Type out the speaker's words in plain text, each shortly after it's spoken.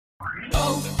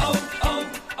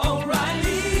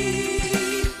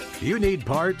O'Reilly. You need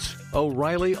parts?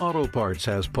 O'Reilly Auto Parts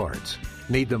has parts.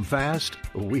 Need them fast?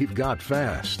 We've got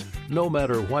fast. No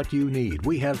matter what you need,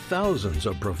 we have thousands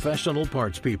of professional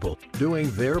parts people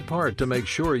doing their part to make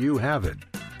sure you have it.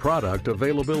 Product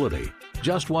availability.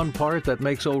 Just one part that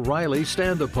makes O'Reilly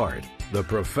stand apart. The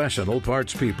professional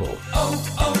parts people.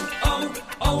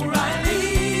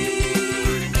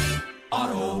 O'Reilly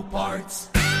Auto Parts.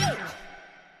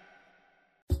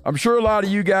 I'm sure a lot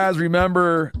of you guys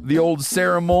remember the old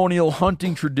ceremonial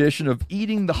hunting tradition of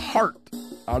eating the heart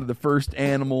out of the first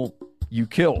animal you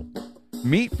kill.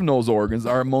 Meat from those organs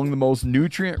are among the most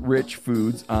nutrient-rich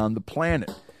foods on the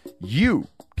planet. You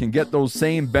can get those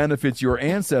same benefits your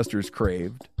ancestors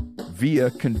craved via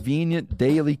convenient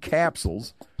daily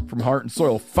capsules from Heart and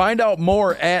Soil. Find out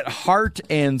more at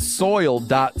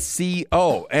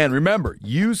heartandsoil.co. And remember,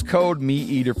 use code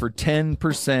MeatEater for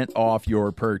 10% off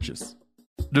your purchase.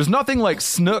 There's nothing like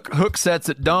snook hook sets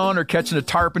at dawn or catching a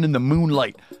tarpon in the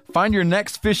moonlight. Find your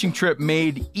next fishing trip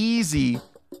made easy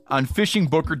on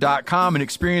fishingbooker.com and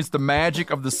experience the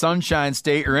magic of the Sunshine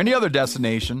State or any other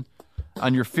destination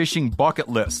on your fishing bucket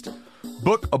list.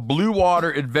 Book a blue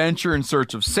water adventure in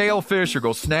search of sailfish or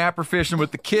go snapper fishing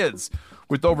with the kids.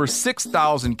 With over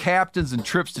 6,000 captains and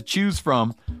trips to choose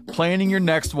from, planning your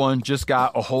next one just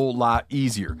got a whole lot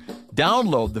easier.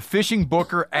 Download the Fishing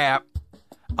Booker app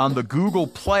on the Google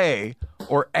Play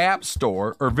or App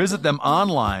Store, or visit them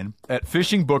online at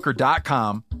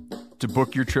fishingbooker.com to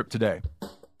book your trip today.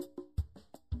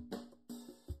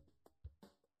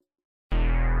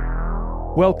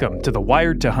 Welcome to the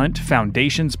Wired to Hunt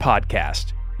Foundations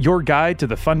podcast, your guide to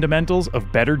the fundamentals of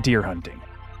better deer hunting.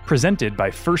 Presented by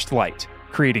First Light,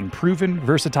 creating proven,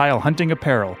 versatile hunting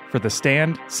apparel for the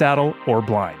stand, saddle, or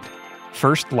blind.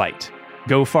 First Light.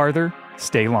 Go farther,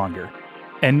 stay longer.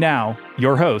 And now,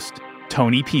 your host,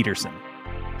 Tony Peterson.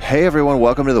 Hey everyone,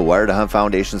 welcome to the Wired to Hunt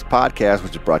Foundations podcast,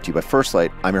 which is brought to you by First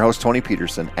Light. I'm your host, Tony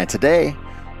Peterson, and today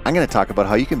I'm going to talk about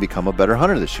how you can become a better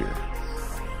hunter this year.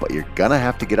 But you're going to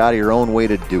have to get out of your own way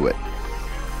to do it.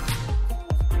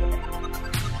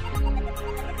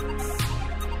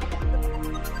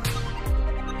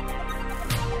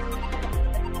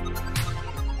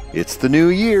 It's the new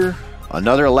year.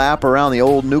 Another lap around the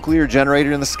old nuclear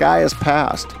generator in the sky has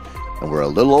passed. And we're a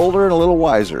little older and a little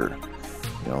wiser,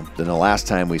 than the last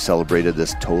time we celebrated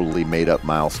this totally made-up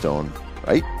milestone,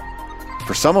 right?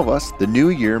 For some of us, the new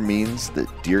year means that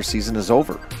deer season is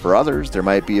over. For others, there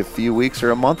might be a few weeks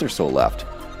or a month or so left.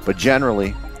 But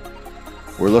generally,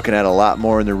 we're looking at a lot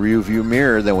more in the rearview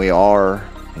mirror than we are,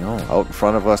 out in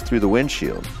front of us through the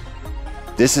windshield.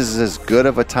 This is as good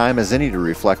of a time as any to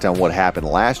reflect on what happened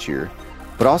last year,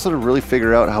 but also to really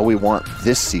figure out how we want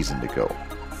this season to go.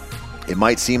 It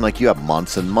might seem like you have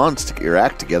months and months to get your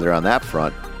act together on that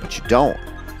front, but you don't.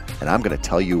 And I'm going to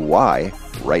tell you why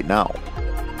right now.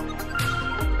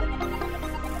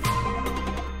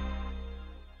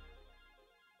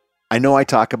 I know I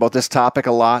talk about this topic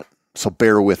a lot, so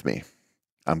bear with me.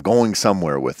 I'm going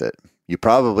somewhere with it. You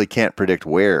probably can't predict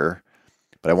where,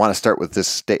 but I want to start with this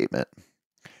statement.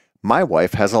 My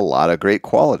wife has a lot of great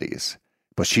qualities,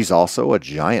 but she's also a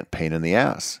giant pain in the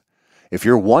ass. If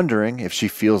you're wondering if she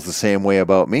feels the same way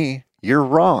about me, you're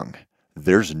wrong.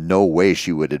 There's no way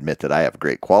she would admit that I have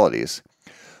great qualities.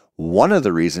 One of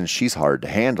the reasons she's hard to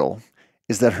handle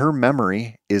is that her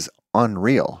memory is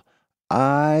unreal.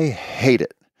 I hate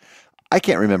it. I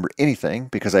can't remember anything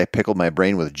because I pickled my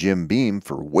brain with Jim Beam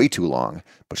for way too long,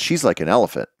 but she's like an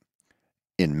elephant.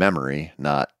 In memory,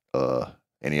 not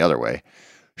any other way.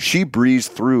 She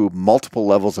breezed through multiple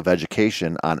levels of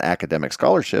education on academic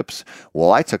scholarships,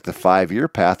 while I took the 5-year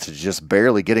path to just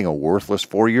barely getting a worthless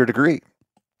 4-year degree.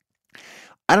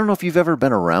 I don't know if you've ever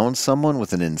been around someone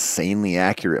with an insanely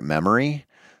accurate memory,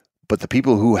 but the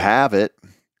people who have it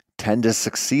tend to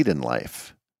succeed in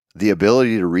life. The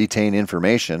ability to retain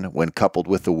information, when coupled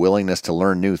with the willingness to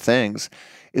learn new things,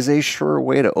 is a sure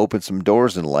way to open some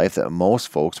doors in life that most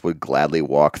folks would gladly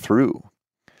walk through.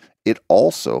 It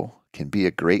also can be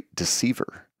a great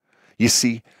deceiver. You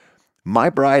see, my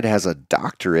bride has a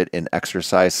doctorate in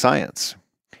exercise science.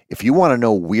 If you want to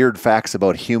know weird facts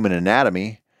about human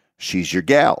anatomy, she's your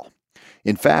gal.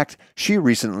 In fact, she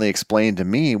recently explained to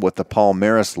me what the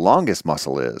palmaris longus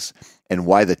muscle is and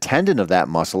why the tendon of that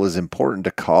muscle is important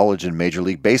to college and Major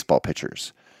League Baseball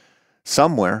pitchers.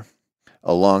 Somewhere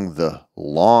along the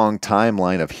long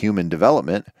timeline of human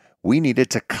development, we needed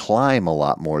to climb a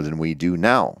lot more than we do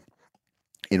now.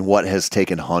 In what has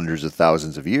taken hundreds of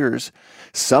thousands of years,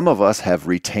 some of us have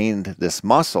retained this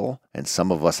muscle and some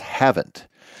of us haven't.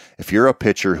 If you're a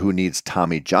pitcher who needs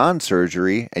Tommy John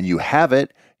surgery and you have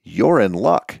it, you're in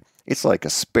luck. It's like a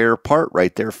spare part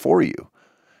right there for you.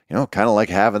 Kind of like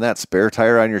having that spare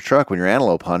tire on your truck when you're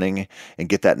antelope hunting and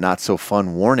get that not so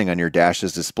fun warning on your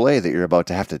dash's display that you're about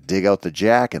to have to dig out the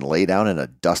jack and lay down in a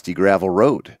dusty gravel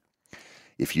road.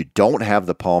 If you don't have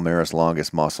the palmaris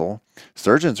longus muscle,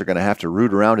 surgeons are going to have to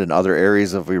root around in other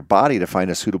areas of your body to find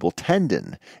a suitable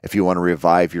tendon if you want to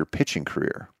revive your pitching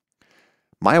career.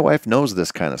 My wife knows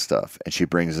this kind of stuff, and she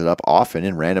brings it up often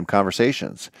in random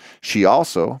conversations. She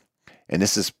also, and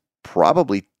this is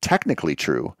probably technically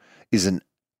true, is an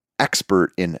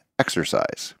expert in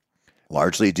exercise,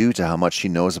 largely due to how much she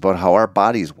knows about how our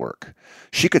bodies work.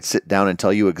 She could sit down and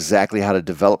tell you exactly how to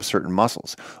develop certain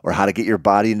muscles, or how to get your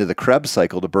body into the Krebs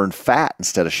cycle to burn fat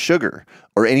instead of sugar,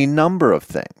 or any number of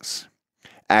things.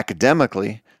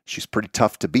 Academically, she's pretty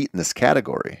tough to beat in this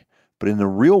category, but in the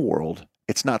real world,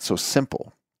 it's not so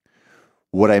simple.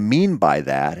 What I mean by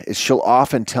that is she'll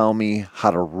often tell me how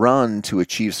to run to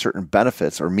achieve certain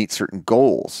benefits or meet certain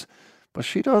goals, but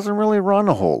she doesn't really run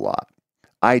a whole lot.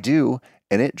 I do,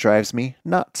 and it drives me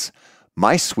nuts.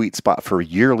 My sweet spot for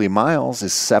yearly miles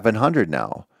is 700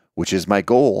 now, which is my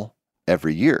goal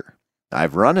every year.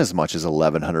 I've run as much as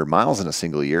 1,100 miles in a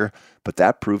single year, but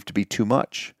that proved to be too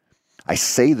much. I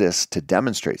say this to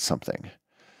demonstrate something.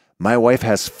 My wife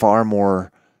has far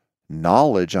more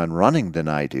knowledge on running than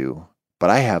I do, but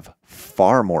I have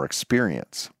far more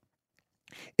experience.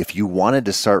 If you wanted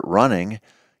to start running,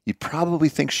 you'd probably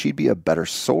think she'd be a better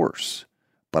source,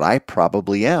 but I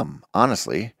probably am,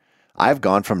 honestly. I've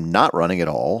gone from not running at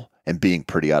all and being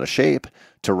pretty out of shape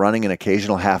to running an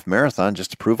occasional half marathon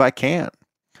just to prove I can,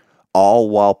 all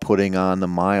while putting on the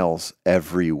miles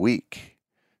every week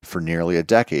for nearly a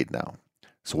decade now.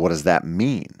 So what does that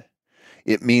mean?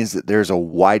 It means that there's a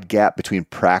wide gap between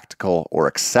practical or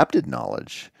accepted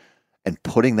knowledge and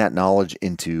putting that knowledge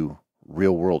into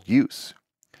real-world use.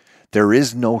 There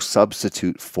is no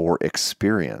substitute for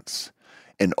experience.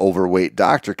 An overweight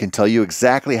doctor can tell you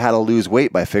exactly how to lose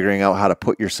weight by figuring out how to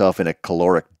put yourself in a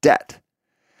caloric debt,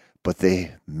 but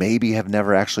they maybe have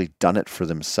never actually done it for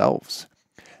themselves.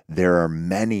 There are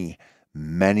many,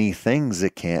 many things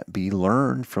that can't be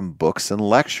learned from books and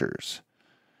lectures.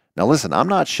 Now listen, I'm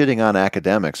not shitting on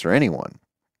academics or anyone.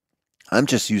 I'm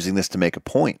just using this to make a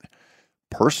point.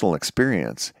 Personal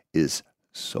experience is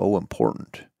so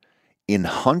important. In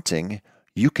hunting,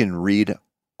 you can read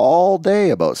all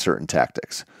day about certain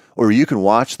tactics, or you can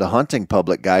watch the hunting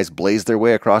public guys blaze their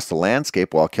way across the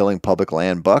landscape while killing public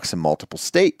land bucks in multiple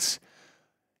states.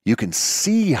 You can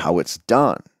see how it's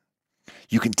done.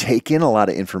 You can take in a lot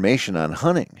of information on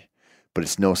hunting, but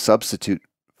it's no substitute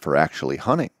for actually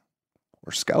hunting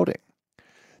or scouting.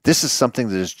 This is something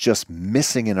that is just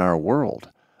missing in our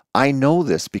world. I know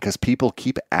this because people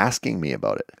keep asking me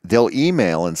about it. They'll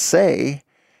email and say,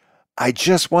 I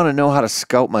just want to know how to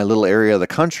scout my little area of the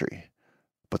country.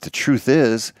 But the truth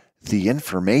is, the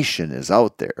information is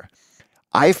out there.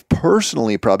 I've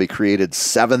personally probably created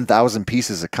 7,000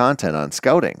 pieces of content on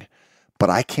scouting, but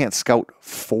I can't scout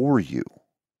for you.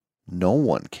 No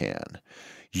one can.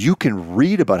 You can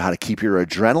read about how to keep your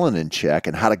adrenaline in check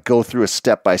and how to go through a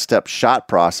step-by-step shot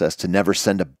process to never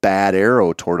send a bad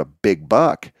arrow toward a big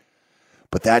buck.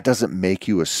 But that doesn't make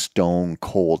you a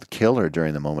stone-cold killer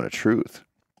during the moment of truth.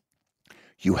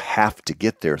 You have to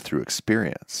get there through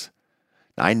experience.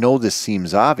 Now, I know this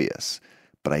seems obvious,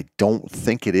 but I don't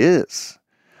think it is.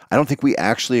 I don't think we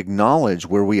actually acknowledge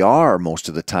where we are most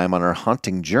of the time on our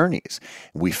hunting journeys.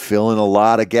 We fill in a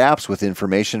lot of gaps with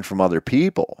information from other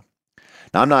people.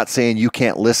 Now, I'm not saying you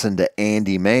can't listen to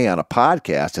Andy May on a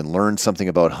podcast and learn something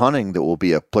about hunting that will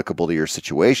be applicable to your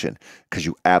situation, because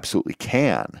you absolutely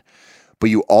can. But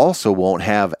you also won't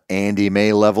have Andy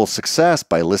May level success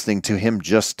by listening to him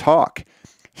just talk.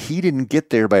 He didn't get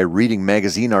there by reading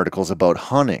magazine articles about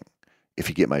hunting, if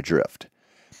you get my drift.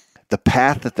 The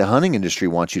path that the hunting industry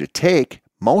wants you to take,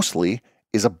 mostly,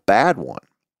 is a bad one.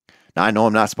 Now, I know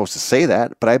I'm not supposed to say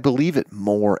that, but I believe it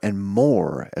more and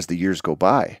more as the years go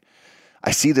by.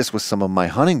 I see this with some of my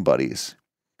hunting buddies,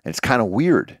 and it's kind of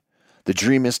weird. The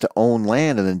dream is to own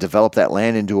land and then develop that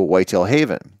land into a whitetail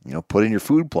haven. Put in your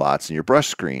food plots and your brush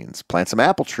screens, plant some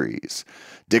apple trees,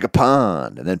 dig a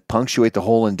pond, and then punctuate the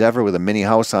whole endeavor with a mini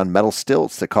house on metal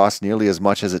stilts that costs nearly as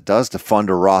much as it does to fund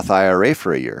a Roth IRA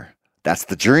for a year. That's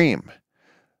the dream.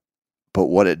 But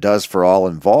what it does for all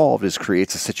involved is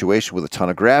creates a situation with a ton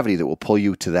of gravity that will pull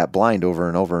you to that blind over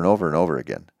and over and over and over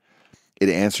again. It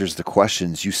answers the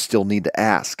questions you still need to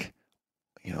ask.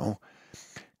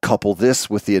 Couple this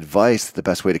with the advice that the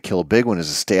best way to kill a big one is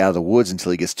to stay out of the woods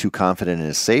until he gets too confident in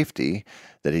his safety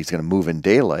that he's going to move in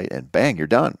daylight, and bang, you're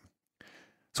done.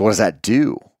 So what does that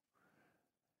do?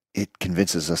 it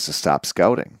convinces us to stop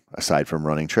scouting, aside from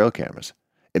running trail cameras.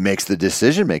 It makes the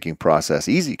decision-making process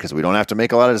easy because we don't have to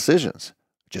make a lot of decisions.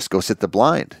 Just go sit the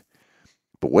blind.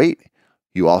 But wait,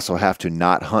 you also have to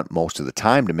not hunt most of the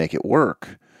time to make it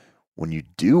work when you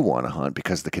do want to hunt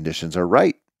because the conditions are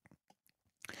right.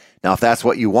 Now, if that's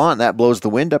what you want, that blows the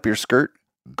wind up your skirt,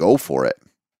 go for it.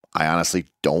 I honestly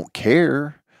don't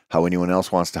care how anyone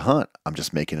else wants to hunt. I'm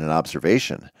just making an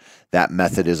observation. That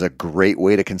method is a great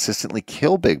way to consistently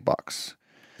kill big bucks.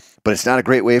 But it's not a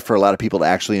great way for a lot of people to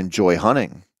actually enjoy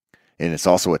hunting. And it's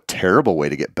also a terrible way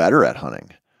to get better at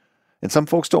hunting. And some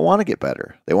folks don't want to get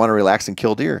better. They want to relax and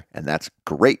kill deer, and that's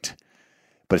great.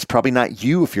 But it's probably not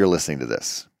you if you're listening to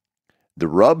this. The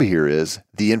rub here is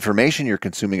the information you're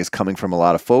consuming is coming from a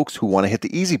lot of folks who want to hit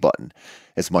the easy button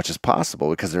as much as possible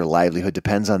because their livelihood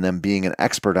depends on them being an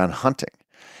expert on hunting.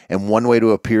 And one way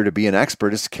to appear to be an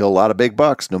expert is to kill a lot of big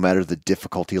bucks, no matter the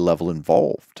difficulty level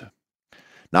involved.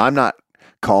 Now, I'm not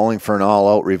calling for an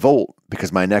all-out revolt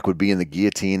because my neck would be in the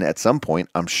guillotine at some point,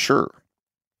 I'm sure.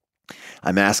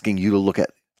 I'm asking you to look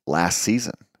at last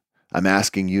season. I'm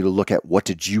asking you to look at what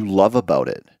did you love about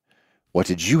it? What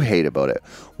did you hate about it?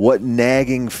 What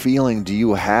nagging feeling do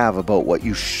you have about what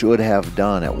you should have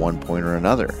done at one point or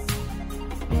another?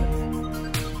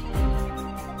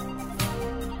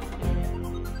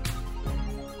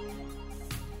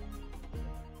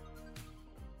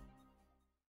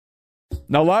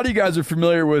 Now, a lot of you guys are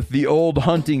familiar with the old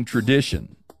hunting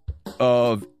tradition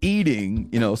of eating,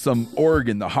 some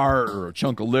organ, the heart or a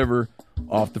chunk of liver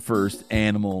off the first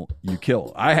animal you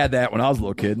kill. I had that when I was a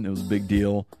little kid, and it was a big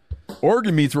deal.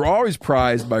 Organ meats were always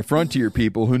prized by frontier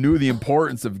people who knew the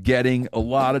importance of getting a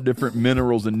lot of different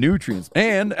minerals and nutrients.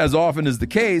 And as often is the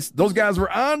case, those guys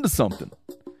were onto something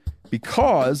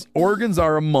because organs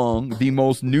are among the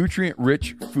most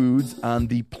nutrient-rich foods on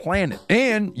the planet.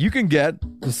 And you can get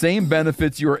the same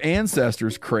benefits your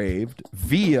ancestors craved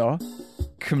via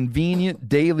convenient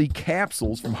daily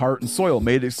capsules from Heart and Soil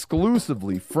made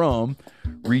exclusively from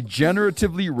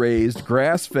regeneratively raised,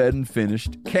 grass-fed, and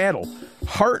finished cattle.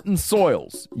 Heart and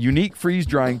Soil's unique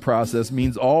freeze-drying process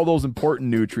means all those important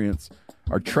nutrients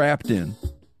are trapped in,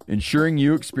 ensuring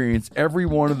you experience every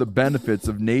one of the benefits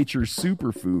of nature's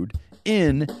superfood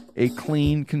in a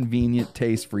clean, convenient,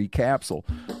 taste-free capsule.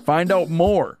 Find out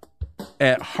more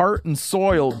at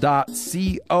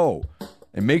heartandsoil.co.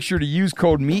 And make sure to use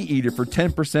code MeatEater for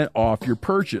 10% off your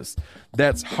purchase.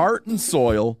 That's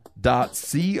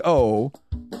heartandsoil.co.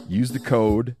 Use the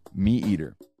code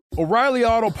MeatEater. O'Reilly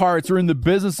Auto Parts are in the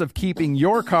business of keeping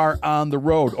your car on the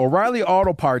road. O'Reilly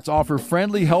Auto Parts offer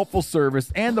friendly, helpful service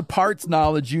and the parts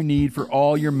knowledge you need for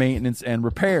all your maintenance and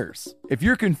repairs. If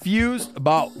you're confused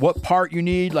about what part you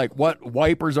need, like what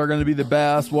wipers are going to be the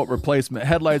best, what replacement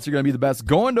headlights are going to be the best,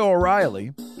 go into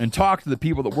O'Reilly and talk to the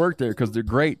people that work there because they're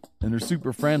great and they're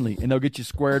super friendly and they'll get you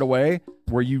squared away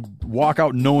where you walk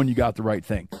out knowing you got the right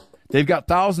thing. They've got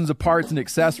thousands of parts and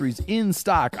accessories in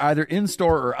stock, either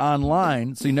in-store or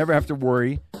online, so you never have to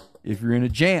worry if you're in a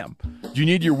jam. Do you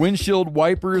need your windshield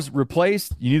wipers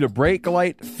replaced? You need a brake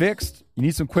light fixed? You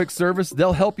need some quick service?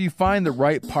 They'll help you find the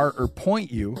right part or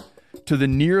point you to the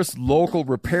nearest local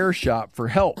repair shop for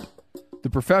help. The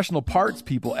professional parts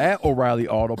people at O'Reilly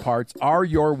Auto Parts are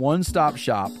your one-stop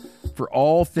shop for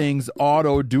all things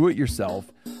auto do-it-yourself,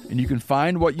 and you can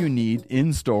find what you need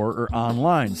in-store or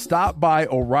online. Stop by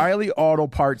O'Reilly Auto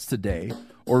Parts today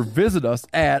or visit us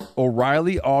at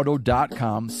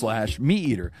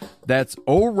O'ReillyAuto.com/MeatEater. That's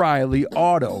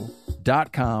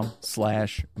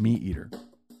O'ReillyAuto.com/MeatEater.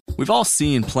 We've all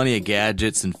seen plenty of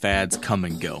gadgets and fads come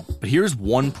and go, but here's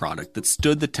one product that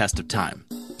stood the test of time: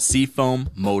 Seafoam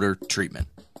Motor Treatment.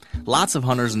 Lots of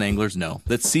hunters and anglers know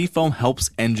that Seafoam helps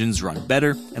engines run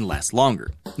better and last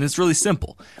longer. And it's really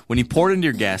simple. When you pour it into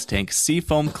your gas tank,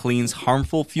 Seafoam cleans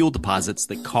harmful fuel deposits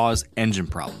that cause engine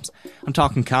problems. I'm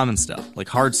talking common stuff like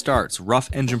hard starts, rough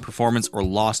engine performance, or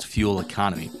lost fuel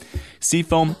economy.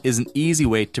 Seafoam is an easy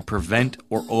way to prevent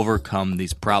or overcome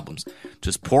these problems.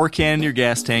 Just pour a can in your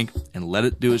gas tank and let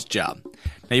it do its job.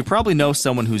 Now, you probably know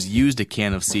someone who's used a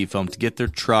can of Seafoam to get their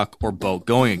truck or boat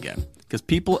going again, because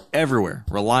people everywhere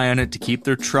rely on it to keep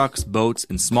their trucks, boats,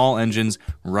 and small engines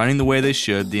running the way they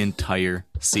should the entire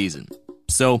season.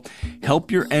 So,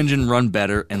 help your engine run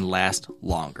better and last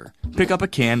longer. Pick up a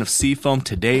can of Seafoam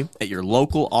today at your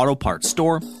local auto parts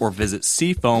store or visit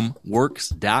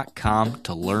SeafoamWorks.com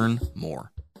to learn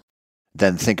more.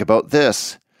 Then think about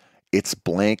this. It's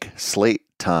blank slate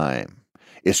time.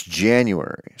 It's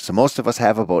January, so most of us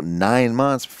have about 9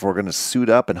 months before we're going to suit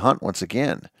up and hunt once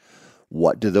again.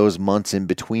 What do those months in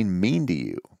between mean to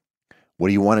you? What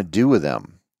do you want to do with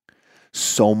them?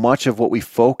 So much of what we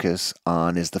focus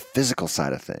on is the physical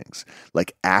side of things,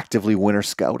 like actively winter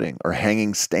scouting or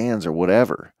hanging stands or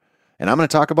whatever. And I'm going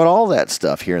to talk about all that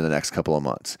stuff here in the next couple of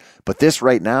months. But this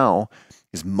right now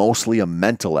is mostly a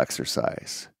mental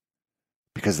exercise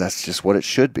because that's just what it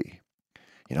should be.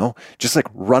 You know, just like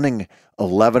running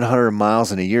 1,100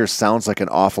 miles in a year sounds like an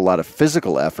awful lot of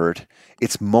physical effort,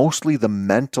 it's mostly the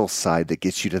mental side that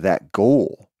gets you to that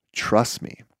goal. Trust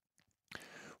me.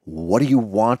 What do you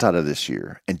want out of this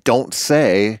year? And don't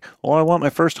say, oh, I want my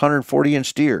first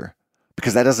 140-inch deer,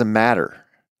 because that doesn't matter.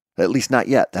 At least not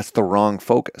yet. That's the wrong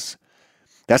focus.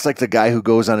 That's like the guy who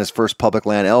goes on his first public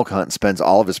land elk hunt and spends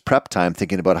all of his prep time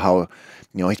thinking about how,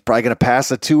 he's probably going to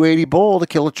pass a 280 bull to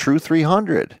kill a true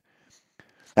 300.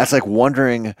 That's like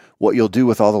wondering what you'll do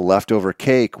with all the leftover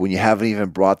cake when you haven't even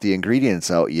brought the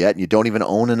ingredients out yet and you don't even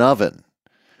own an oven.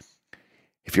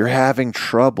 If you're having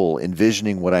trouble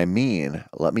envisioning what I mean,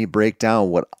 let me break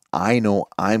down what I know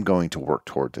I'm going to work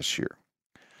toward this year.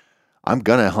 I'm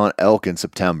going to hunt elk in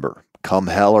September, come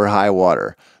hell or high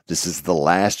water. This is the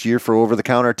last year for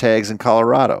over-the-counter tags in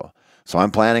Colorado. So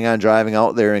I'm planning on driving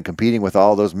out there and competing with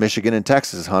all those Michigan and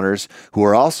Texas hunters who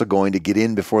are also going to get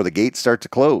in before the gates start to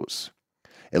close.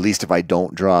 At least if I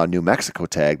don't draw a New Mexico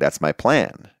tag, that's my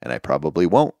plan. And I probably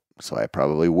won't, so I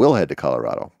probably will head to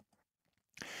Colorado.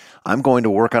 I'm going to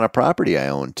work on a property I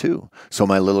own too, so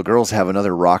my little girls have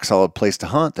another rock-solid place to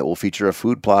hunt that will feature a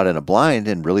food plot and a blind,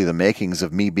 and really the makings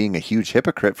of me being a huge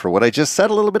hypocrite for what I just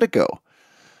said a little bit ago.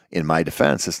 In my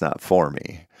defense, it's not for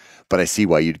me, but I see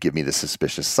why you'd give me the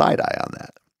suspicious side-eye on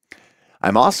that.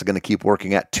 I'm also going to keep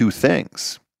working at two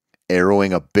things: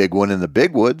 arrowing a big one in the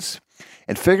big woods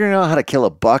and figuring out how to kill a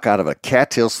buck out of a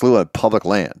cattail slough on public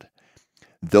land.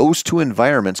 Those two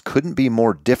environments couldn't be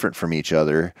more different from each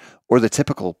other or the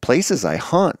typical places I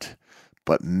hunt,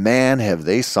 but man, have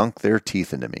they sunk their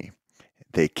teeth into me.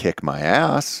 They kick my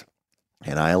ass,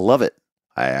 and I love it.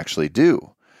 I actually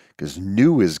do, because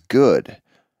new is good,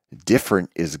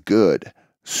 different is good,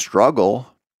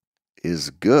 struggle is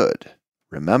good.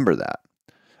 Remember that.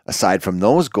 Aside from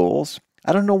those goals,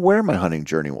 I don't know where my hunting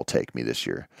journey will take me this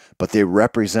year, but they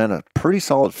represent a pretty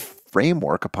solid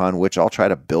framework upon which I'll try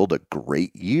to build a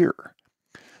great year.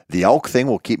 The elk thing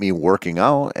will keep me working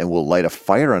out and will light a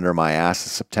fire under my ass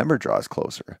as September draws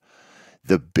closer.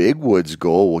 The big woods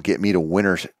goal will get me to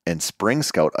winter and spring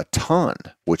scout a ton,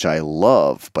 which I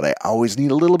love, but I always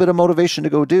need a little bit of motivation to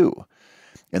go do.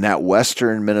 And that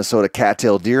western Minnesota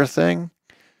cattail deer thing,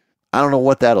 I don't know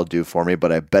what that'll do for me,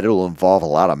 but I bet it'll involve a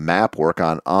lot of map work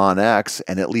on OnX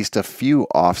and at least a few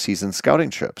off-season scouting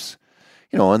trips.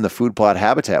 And the food plot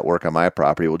habitat work on my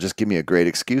property will just give me a great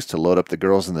excuse to load up the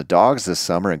girls and the dogs this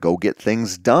summer and go get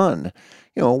things done,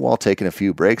 while taking a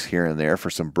few breaks here and there for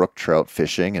some brook trout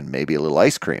fishing and maybe a little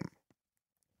ice cream.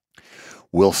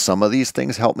 Will some of these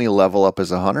things help me level up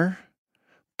as a hunter?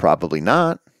 Probably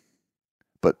not,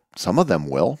 but some of them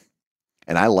will,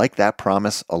 and I like that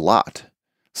promise a lot.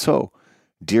 So,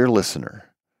 dear listener,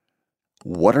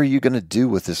 what are you going to do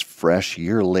with this fresh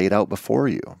year laid out before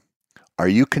you? Are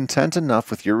you content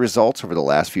enough with your results over the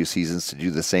last few seasons to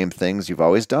do the same things you've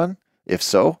always done? If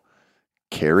so,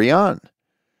 carry on.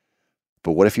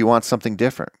 But what if you want something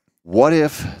different? What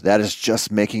if that is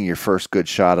just making your first good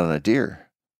shot on a deer?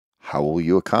 How will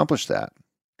you accomplish that?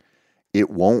 It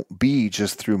won't be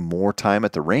just through more time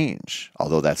at the range,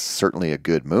 although that's certainly a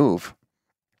good move.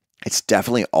 It's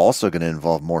definitely also going to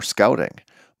involve more scouting,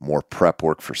 more prep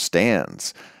work for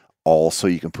stands. Also,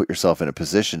 you can put yourself in a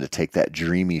position to take that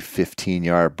dreamy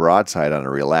 15-yard broadside on a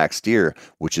relaxed deer,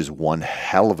 which is one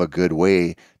hell of a good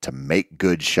way to make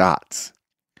good shots.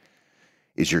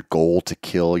 Is your goal to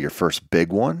kill your first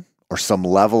big one or some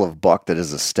level of buck that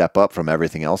is a step up from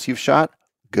everything else you've shot?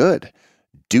 Good.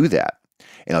 Do that.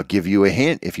 And I'll give you a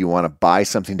hint if you want to buy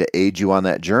something to aid you on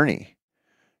that journey.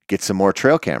 Get some more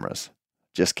trail cameras.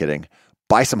 Just kidding.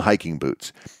 Buy some hiking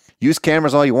boots. Use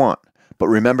cameras all you want. But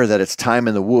remember that it's time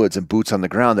in the woods and boots on the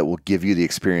ground that will give you the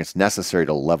experience necessary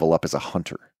to level up as a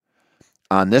hunter.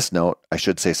 On this note, I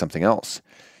should say something else.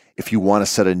 If you want to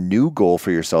set a new goal for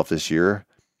yourself this year,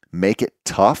 make it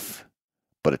tough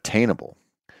but attainable.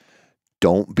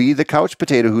 Don't be the couch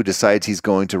potato who decides he's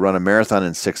going to run a marathon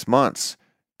in 6 months,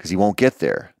 because he won't get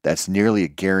there. That's nearly a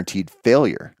guaranteed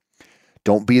failure.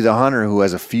 Don't be the hunter who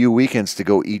has a few weekends to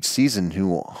go each season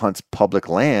who hunts public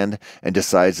land and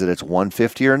decides that it's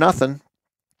 150 or nothing.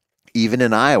 Even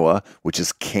in Iowa, which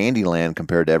is candy land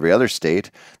compared to every other state,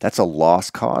 that's a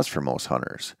lost cause for most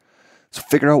hunters. So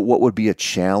figure out what would be a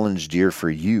challenge deer for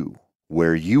you,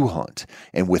 where you hunt,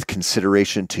 and with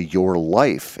consideration to your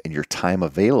life and your time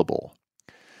available.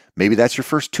 Maybe that's your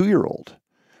first 2-year-old.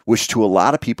 which to a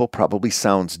lot of people probably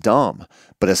sounds dumb.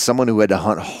 But as someone who had to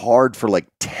hunt hard for like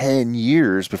 10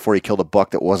 years before he killed a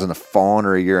buck that wasn't a fawn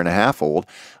or a year and a half old,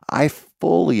 I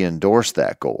fully endorse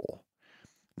that goal.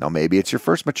 Now, maybe it's your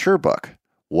first mature buck.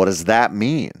 What does that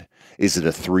mean? Is it a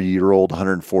 3-year-old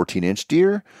 114-inch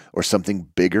deer or something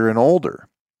bigger and older?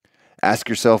 Ask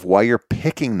yourself why you're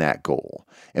picking that goal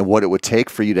and what it would take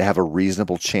for you to have a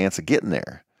reasonable chance of getting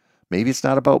there. Maybe it's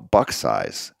not about buck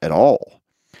size at all.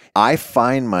 I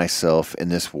find myself in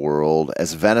this world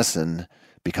as venison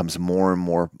becomes more and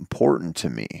more important to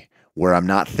me, where I'm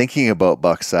not thinking about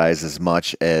buck size as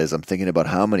much as I'm thinking about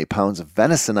how many pounds of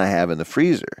venison I have in the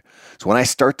freezer. So when I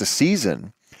start the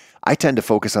season, I tend to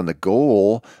focus on the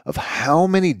goal of how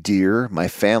many deer my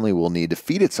family will need to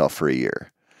feed itself for a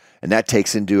year. And that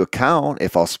takes into account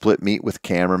if I'll split meat with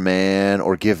cameraman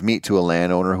or give meat to a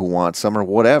landowner who wants some or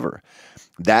whatever.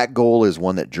 That goal is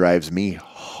one that drives me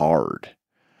hard.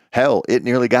 Hell, it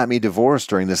nearly got me divorced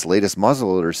during this latest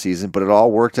muzzleloader season, but it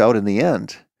all worked out in the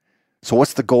end. So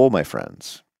what's the goal, my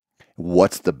friends?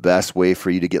 What's the best way for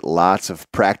you to get lots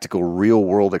of practical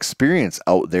real-world experience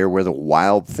out there where the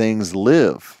wild things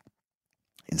live?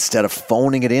 Instead of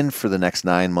phoning it in for the next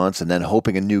 9 months and then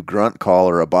hoping a new grunt call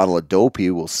or a bottle of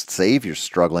Dopey will save your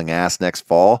struggling ass next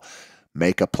fall,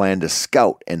 make a plan to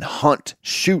scout and hunt,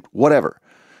 shoot, whatever.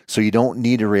 So you don't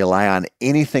need to rely on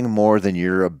anything more than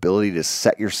your ability to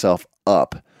set yourself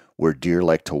up where deer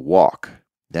like to walk.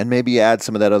 Then maybe add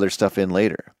some of that other stuff in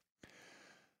later.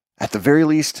 At the very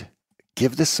least,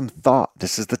 give this some thought.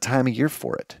 This is the time of year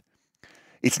for it.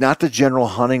 It's not the general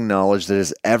hunting knowledge that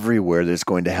is everywhere that is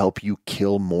going to help you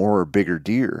kill more or bigger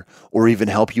deer, or even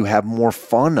help you have more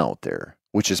fun out there,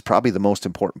 which is probably the most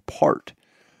important part.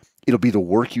 It'll be the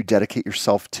work you dedicate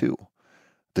yourself to,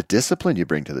 the discipline you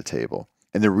bring to the table,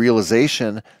 and the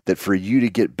realization that for you to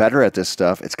get better at this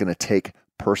stuff, it's going to take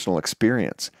personal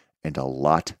experience and a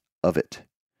lot of it.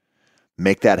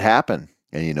 Make that happen.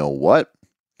 And you know what?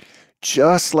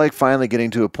 Just like finally getting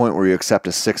to a point where you accept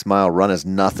a 6-mile run as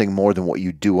nothing more than what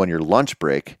you do on your lunch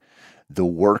break, the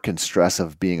work and stress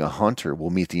of being a hunter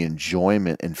will meet the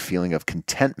enjoyment and feeling of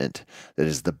contentment that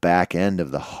is the back end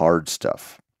of the hard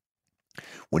stuff.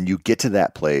 When you get to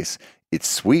that place, it's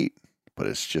sweet, but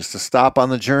it's just a stop on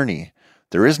the journey.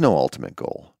 There is no ultimate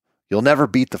goal. You'll never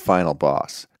beat the final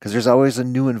boss because there's always a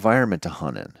new environment to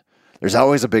hunt in. There's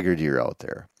always a bigger deer out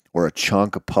there or a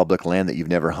chunk of public land that you've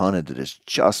never hunted that is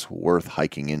just worth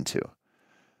hiking into.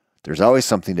 There's always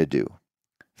something to do.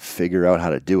 Figure out how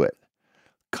to do it.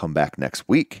 Come back next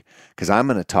week because I'm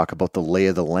going to talk about the lay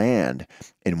of the land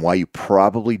and why you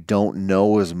probably don't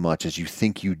know as much as you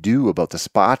think you do about the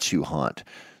spots you hunt.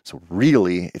 So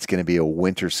really, it's going to be a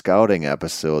winter scouting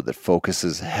episode that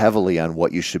focuses heavily on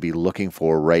what you should be looking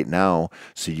for right now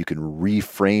so you can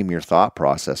reframe your thought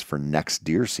process for next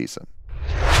deer season.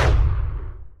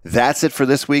 That's it for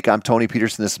this week. I'm Tony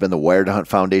Peterson. This has been the Wired to Hunt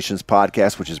Foundations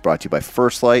podcast, which is brought to you by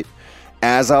First Light.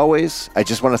 As always, I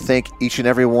just want to thank each and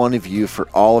every one of you for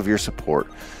all of your support.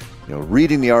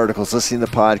 Reading the articles, listening to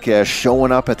the podcast,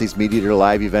 showing up at these MeatEater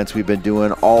Live events we've been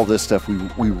doing, all this stuff.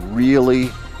 We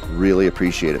really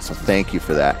appreciate it. So thank you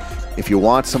for that. If you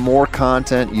want some more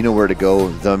content, you know where to go,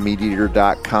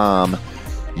 themeateater.com.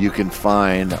 You can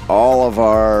find all of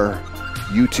our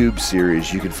YouTube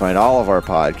series. You can find all of our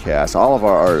podcasts, all of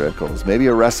our articles, maybe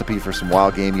a recipe for some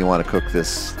wild game you want to cook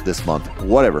this month.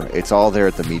 Whatever. It's all there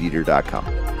at themeateater.com.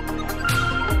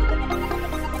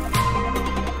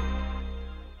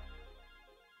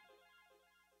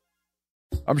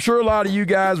 I'm sure a lot of you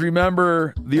guys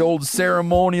remember the old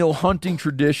ceremonial hunting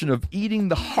tradition of eating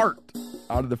the heart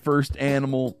out of the first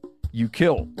animal you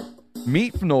kill.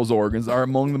 Meat from those organs are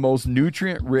among the most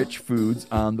nutrient-rich foods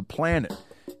on the planet.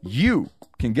 You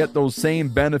can get those same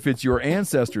benefits your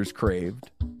ancestors craved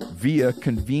via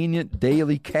convenient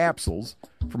daily capsules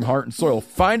from Heart and Soil.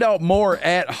 Find out more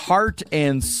at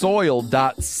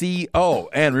heartandsoil.co.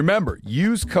 And remember,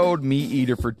 use code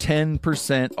MeatEater for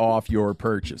 10% off your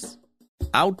purchase.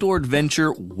 Outdoor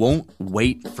adventure won't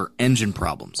wait for engine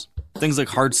problems. Things like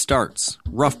hard starts,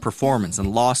 rough performance,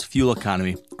 and lost fuel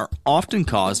economy are often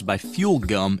caused by fuel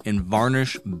gum and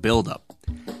varnish buildup.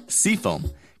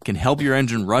 Seafoam can help your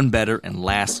engine run better and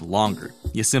last longer.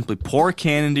 You simply pour a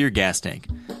can into your gas tank.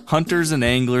 Hunters and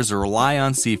anglers rely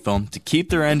on Seafoam to keep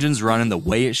their engines running the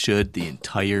way it should the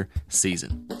entire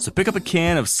season. So pick up a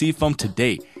can of Seafoam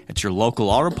today at your local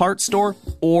auto parts store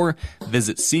or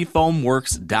visit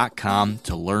seafoamworks.com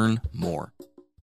to learn more.